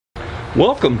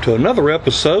Welcome to another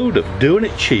episode of Doing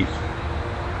It Cheap.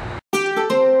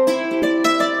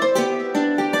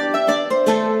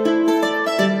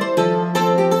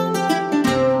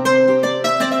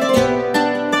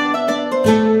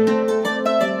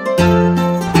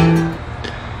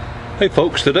 Hey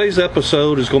folks, today's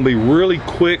episode is going to be really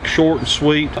quick, short and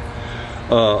sweet.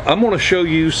 I'm going to show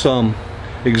you some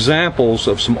examples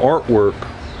of some artwork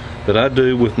that I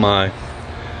do with my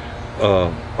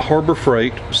Harbor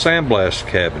Freight Sandblast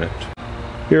cabinet.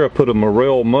 Here I put a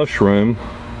morel mushroom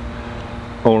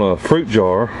on a fruit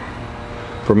jar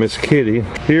for Miss Kitty.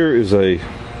 Here is a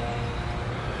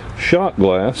shot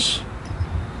glass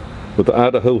with the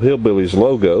Idaho Hillbillies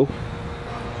logo,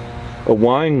 a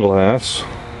wine glass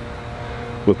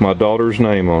with my daughter's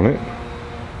name on it.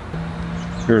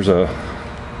 Here's a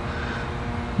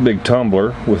big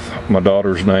tumbler with my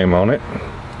daughter's name on it.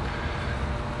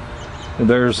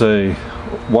 There's a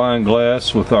wine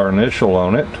glass with our initial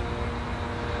on it.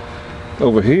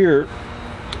 Over here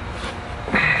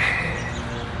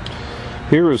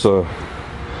is a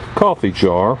coffee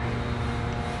jar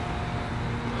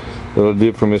that I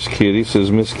did for Miss Kitty. It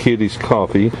says Miss Kitty's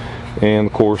Coffee, and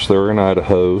of course they're in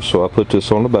Idaho, so I put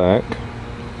this on the back.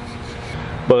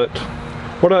 But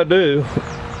what I do,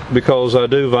 because I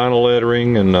do vinyl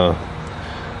lettering and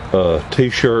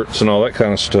t-shirts and all that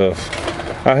kind of stuff,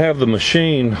 I have the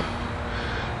machine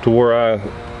to where I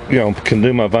can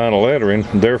do my vinyl lettering,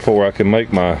 therefore I can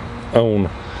make my own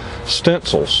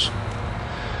stencils.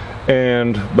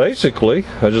 And basically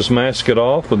I just mask it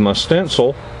off with my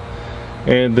stencil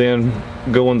and then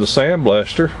go in the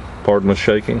sandblaster, pardon the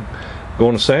shaking, go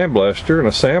in the sandblaster and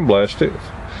I sandblast it,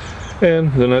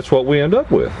 and then that's what we end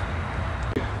up with.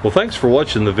 Well, thanks for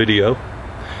watching the video.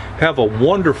 Have a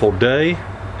wonderful day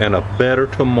and a better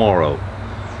tomorrow.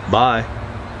 Bye.